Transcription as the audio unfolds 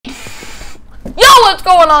What's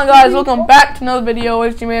going on, guys? Welcome back to another video.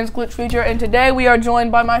 It's your man's Glitch Feature, and today we are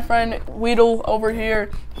joined by my friend Widel over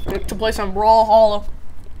here to play some Brawlhalla.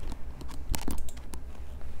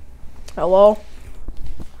 Hello?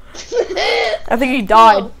 I think he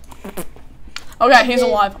died. Okay, he's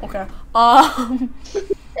alive. Okay.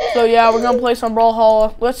 So yeah, we're gonna play some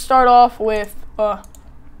Brawlhalla. Let's start off with let's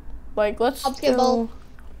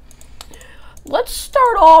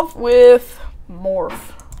start off with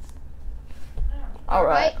Morph. All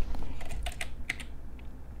right.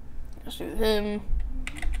 Let's do him.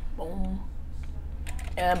 Boom.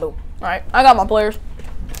 And boom. All right, I got my players.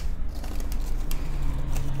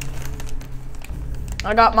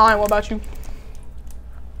 I got mine. What about you?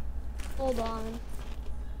 Hold on.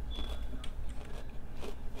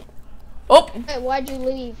 Oh. Hey, why'd you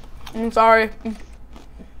leave? I'm sorry.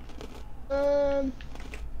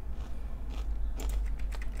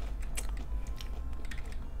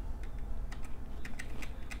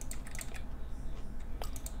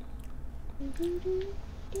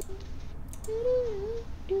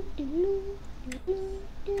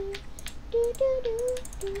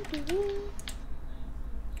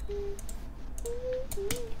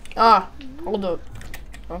 Hold up.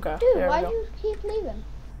 Okay. Dude, why do you keep leaving?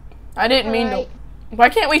 I didn't mean to. Why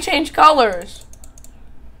can't we change colors?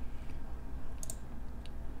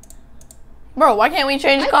 Bro, why can't we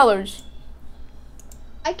change colors?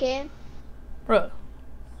 I can. Bro,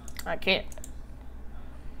 I can't.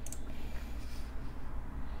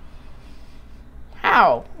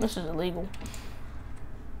 How? This is illegal.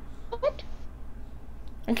 What?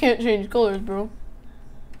 I can't change colors, bro.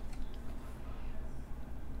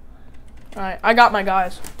 Alright, I got my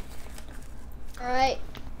guys. Alright.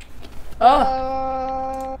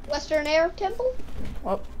 Western Air Temple?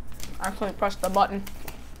 Well, I actually pressed the button.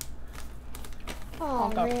 Oh,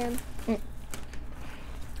 man.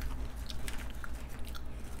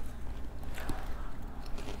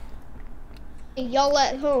 Y'all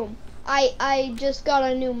at home. I just got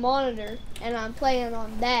a new monitor and I'm playing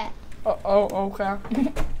on that. Okay.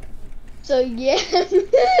 So yeah.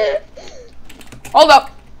 Hold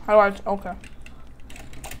up. How do I? Okay.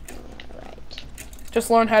 Alright. Just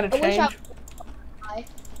learn how to change.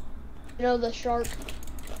 You know the shark.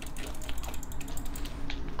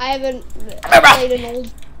 I haven't played an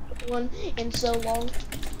old one in so long.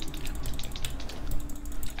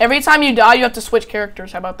 Every time you die, you have to switch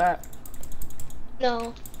characters. How about that?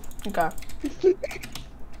 No. Okay.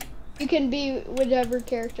 You can be whatever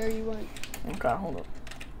character you want. Okay, hold up.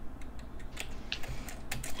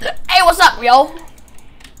 Hey, what's up, yo?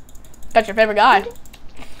 That's your favorite guy.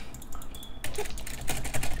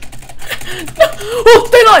 Oh,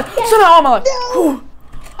 stay alive! Stay all my life. No.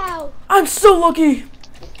 Ow. I'm so lucky.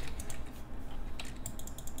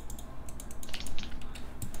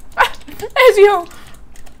 Ezio,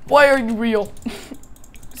 why are you real?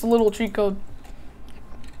 It's a little cheat code.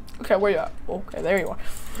 Okay, where you at? Okay, there you are.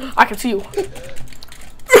 I can see you.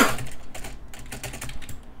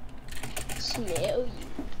 Smell you.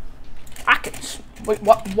 I can. Wait,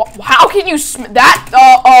 what? How can you smell that?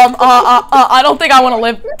 I don't think I want to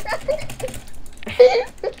live.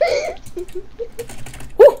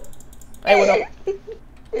 Woo. Hey, what up?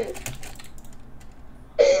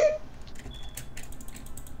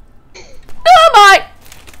 Goodbye.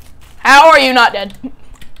 How are you not dead?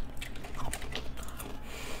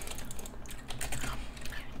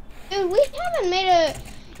 Dude,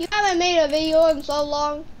 you haven't made a video in so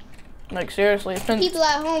long. Like seriously, it's been people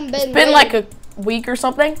at home it's been like a week or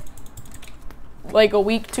something. Like a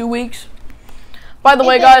week, 2 weeks. By the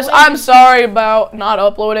way, guys, I'm sorry about not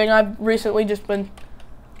uploading. I've recently just been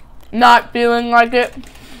not feeling like it.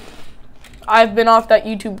 I've been off that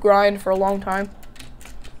YouTube grind for a long time.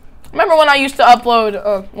 Remember when I used to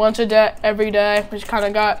upload once a day, every day, which kind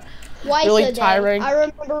of got really tiring. I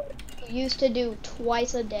remember you used to do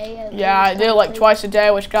twice a day. Yeah, I did it like twice a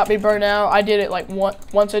day, which got me burned out. I did it like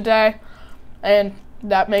once a day, and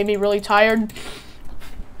that made me really tired.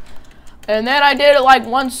 And then I did it like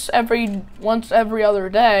once every other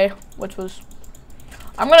day, which was.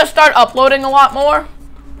 I'm gonna start uploading a lot more,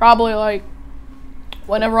 probably like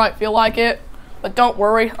whenever I feel like it. But don't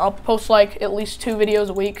worry, I'll post like at least 2 videos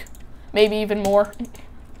a week, maybe even more.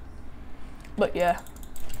 But yeah.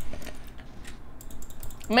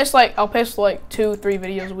 I'll post like 2-3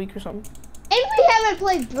 videos a week or something. And we haven't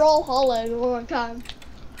played Brawlhalla in a long time.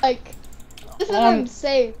 Like, this is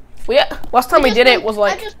insane. Last time we did it was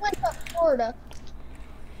like. I just went to Florida.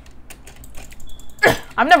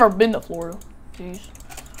 I've never been to Florida. Jeez.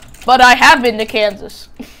 But I have been to Kansas.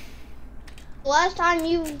 The last time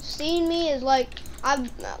you've seen me is like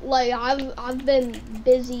I've been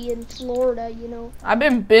busy in Florida, you know. I've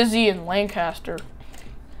been busy in Lancaster.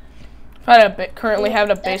 Currently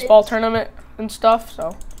having a baseball tournament and stuff,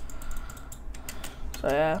 so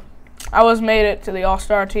yeah. I made it to the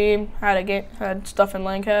All-Star team. Had stuff in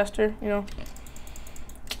Lancaster, you know.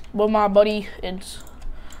 With my buddy, it's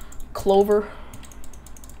Clover.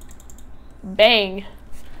 Bang.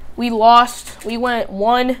 We lost. We went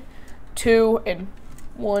 1, 2, and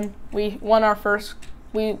 1. We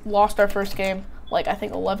lost our first game, like I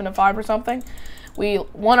think 11-5 or something. We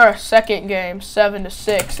won our second game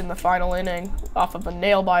 7-6 in the final inning off of a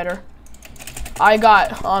nail biter. I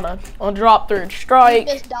got on a drop third strike.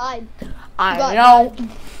 You just died. I know.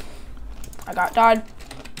 I got died.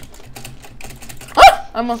 Ah!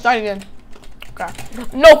 I almost died again. Okay.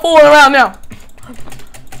 No fooling around now.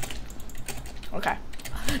 Okay.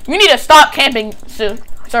 You need to stop camping soon.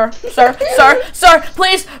 Sir,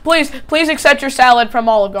 please accept your salad from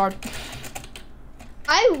Olive Garden.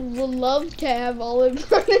 I would love to have Olive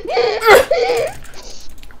Garden.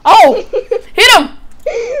 Oh! Hit him!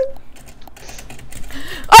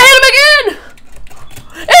 I hit him again!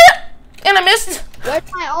 And I missed. Where's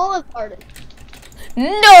my Olive Garden?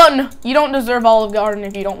 None! You don't deserve Olive Garden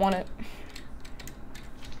if you don't want it.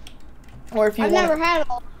 Or if you I've want never it. had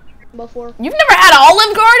Olive Garden before. You've never had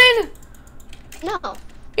Olive Garden? No.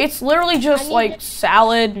 It's literally just like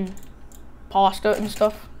salad and pasta and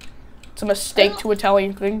stuff. It's a mistake to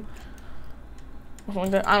Italian thing. Something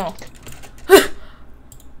like that. I don't know.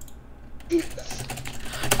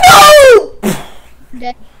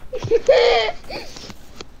 No!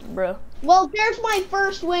 Bruh. Well, there's my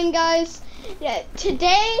first win, guys. Yeah,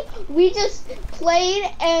 today we just played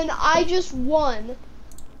and I just won.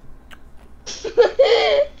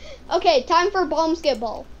 Okay, time for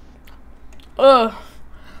basketball.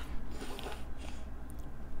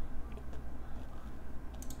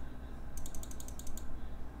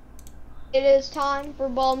 It is time for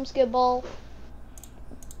basketball.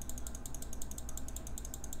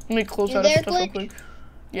 Let me close out stuff real quick.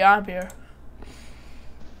 Yeah, I'm here.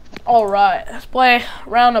 Alright, let's play a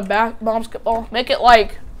round of basketball. Make it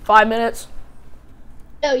like 5 minutes.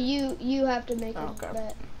 No, you have to make it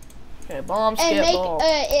that. Okay, basketball. And make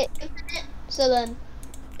it infinite, so then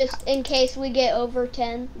just in case we get over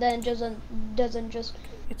 10, then doesn't just.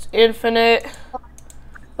 It's infinite.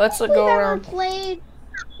 Let's go around.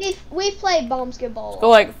 We've played basketball. Go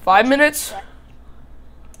like 5 minutes.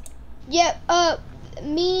 Yeah.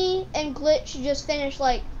 Me and Glitch just finished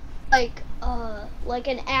like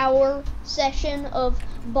an hour session of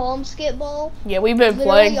basketball. Yeah, we've been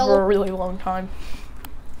playing for a really long time.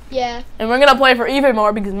 Yeah. And we're gonna play for even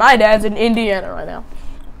more because my dad's in Indiana right now.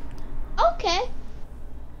 Okay.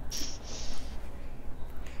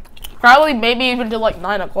 Probably maybe even till like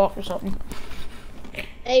 9 o'clock or something.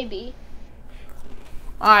 Maybe.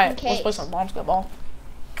 Alright, let's play some basketball.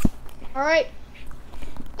 Alright.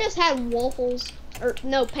 Just had waffles. Or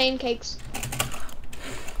no, pancakes.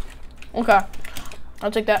 Okay.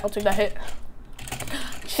 I'll take that hit.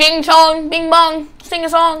 Ching chong, bing bong, sing a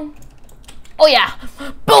song. Oh yeah.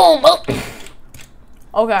 Boom. Oh.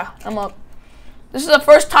 Okay, I'm up. This is the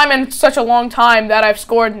first time in such a long time that I've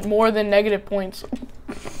scored more than negative points.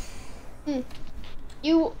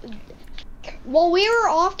 While we were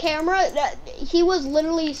off camera, he was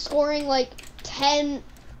literally scoring like 10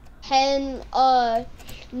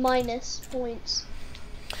 minus points.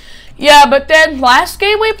 Yeah, but then last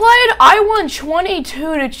game we played, I won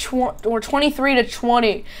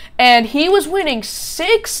 23-20, and he was winning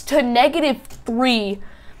 6 to -3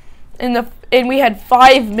 and we had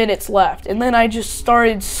 5 minutes left, and then I just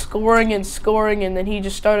started scoring, and then he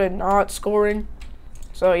just started not scoring.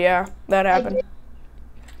 So yeah, that happened.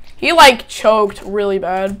 He like choked really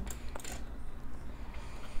bad.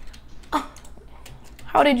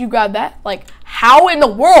 How did you grab that? Like, how in the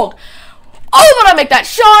world? Oh, but I make that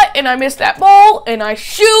shot, and I miss that ball, and I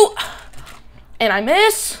shoot, and I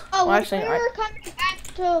miss. Oh, well, when we were coming back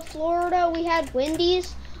to Florida, we had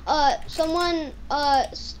Wendy's. Someone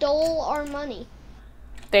stole our money.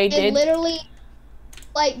 They did? Literally,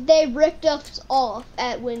 like, they ripped us off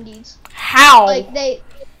at Wendy's. How? Like, they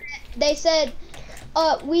said,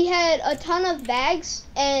 we had a ton of bags,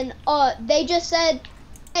 and they just said,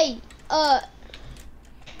 hey,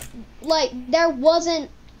 like, there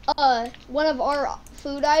wasn't one of our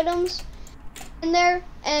food items in there,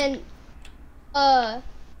 and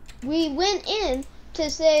we went in to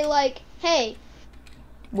say like, hey,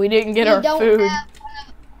 we didn't get our food. Have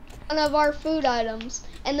one of our food items,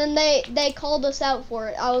 and then they called us out for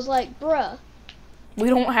it. I was like, bruh, we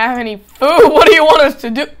don't have any food. What do you want us to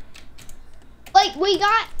do? like, we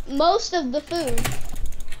got most of the food,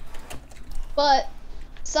 but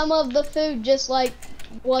some of the food just, like,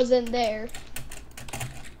 wasn't there.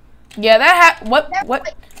 Yeah, that what There were,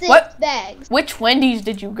 like, six what bags. which Wendy's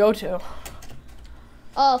did you go to?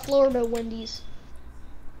 Florida Wendy's.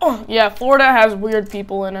 Oh, yeah, Florida has weird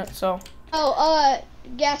people in it, so. Oh,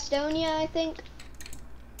 Gastonia, I think.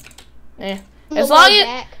 As long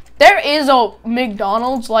as there is a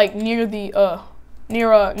McDonald's like near the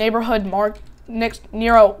near a neighborhood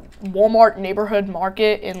near a Walmart neighborhood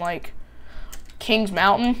market in like Kings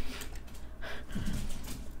Mountain,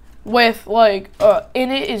 with like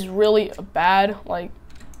and it is really bad. Like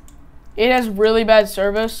it has really bad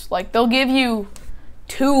service. Like they'll give you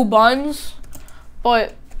 2 buns,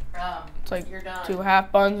 but it's like 2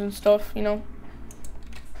 half buns and stuff, you know.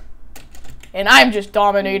 And I'm just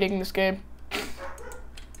dominating this game.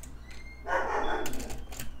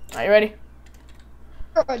 Are you ready?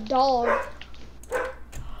 You're a dog.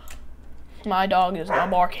 My dog is now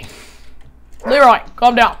barking. Leroy,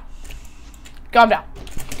 calm down. Calm down.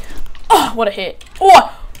 Oh, what a hit.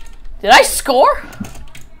 Oh, did I score?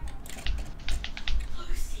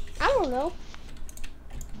 I don't know.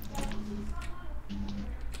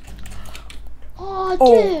 Oh, dude.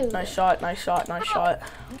 Oh, nice shot, nice shot, nice shot.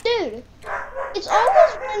 Dude, it's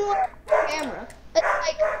always when we're on camera. It's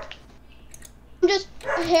like, I'm just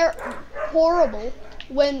horrible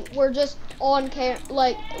when we're just on cam.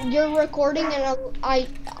 Like, you're recording and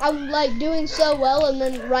I'm like doing so well, and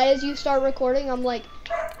then right as you start recording, I'm like,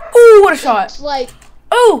 ooh, what a shot. It's like,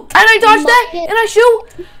 oh, and I dodged that, and I shoot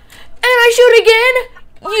again.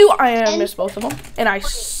 I missed both of them, and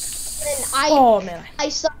oh man. I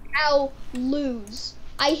somehow lose.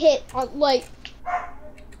 I hit, like,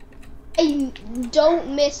 I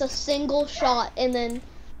don't miss a single shot, and then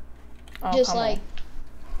just like,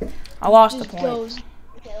 I lost the point. Goes.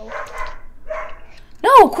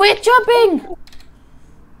 No, quit jumping!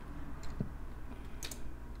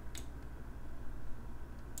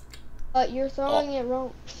 But you're throwing it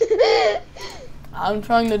wrong. I'm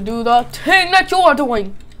trying to do the thing that you're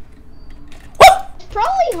doing. It's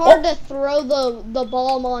probably hard to throw the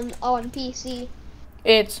ball on PC.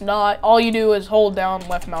 It's not. All you do is hold down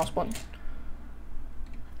left mouse button.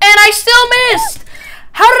 And I still missed!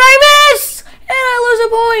 How did I miss? And I lose a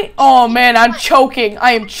point. Oh man, I'm choking.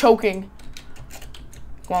 I am choking.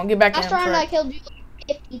 Come on, get back in. Last round I killed you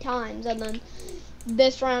like 50 times, and then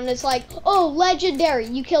this round it's like, oh, legendary.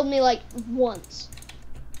 You killed me like once.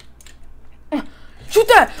 Shoot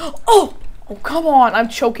that! Oh, come on. I'm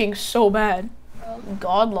choking so bad.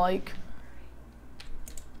 Godlike.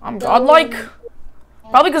 I'm godlike.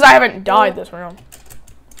 Probably because I haven't died this round.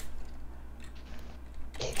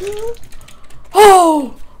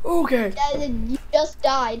 Oh, okay. You just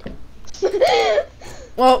died.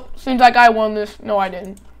 Well, seems like I won this. No, I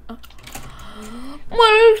didn't.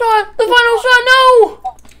 What shot? The final shot?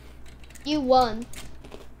 No! You won.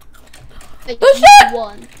 The you shot!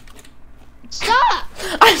 won. Stop!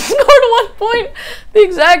 I scored 1 point. The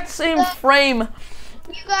exact same frame.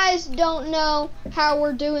 You guys don't know how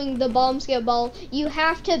we're doing the bomb skip ball. You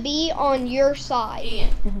have to be on your side.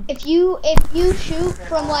 If you shoot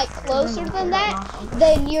from like closer than that,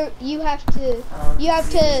 then you have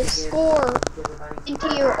to score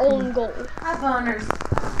into your own goal. Hi, boners.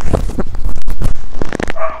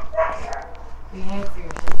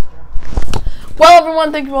 Well,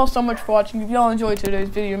 everyone, thank you all so much for watching. If y'all enjoyed today's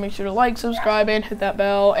video, make sure to like, subscribe, and hit that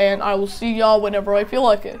bell. And I will see y'all whenever I feel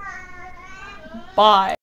like it. Bye.